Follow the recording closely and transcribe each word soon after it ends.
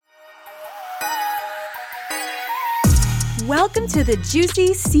Welcome to the Juicy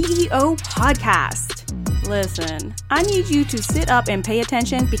CEO podcast. Listen, I need you to sit up and pay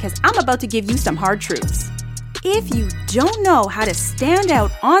attention because I'm about to give you some hard truths. If you don't know how to stand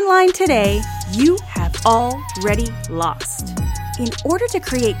out online today, you have already lost. In order to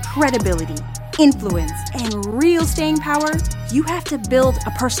create credibility, influence, and real staying power, you have to build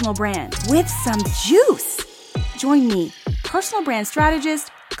a personal brand with some juice. Join me, personal brand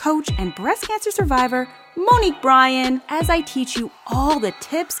strategist, coach, and breast cancer survivor, Monique Bryan, as I teach you all the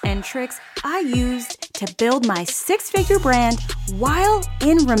tips and tricks I used to build my six-figure brand while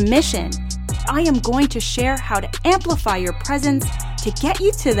in remission. I am going to share how to amplify your presence to get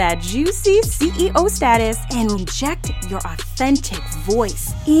you to that juicy CEO status and inject your authentic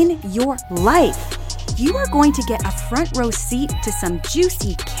voice in your life. You are going to get a front row seat to some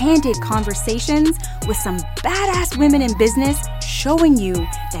juicy, candid conversations with some badass women in business showing you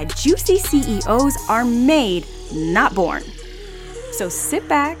that juicy CEOs are made, not born. So sit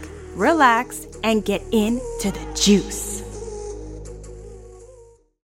back, relax, and get into the juice.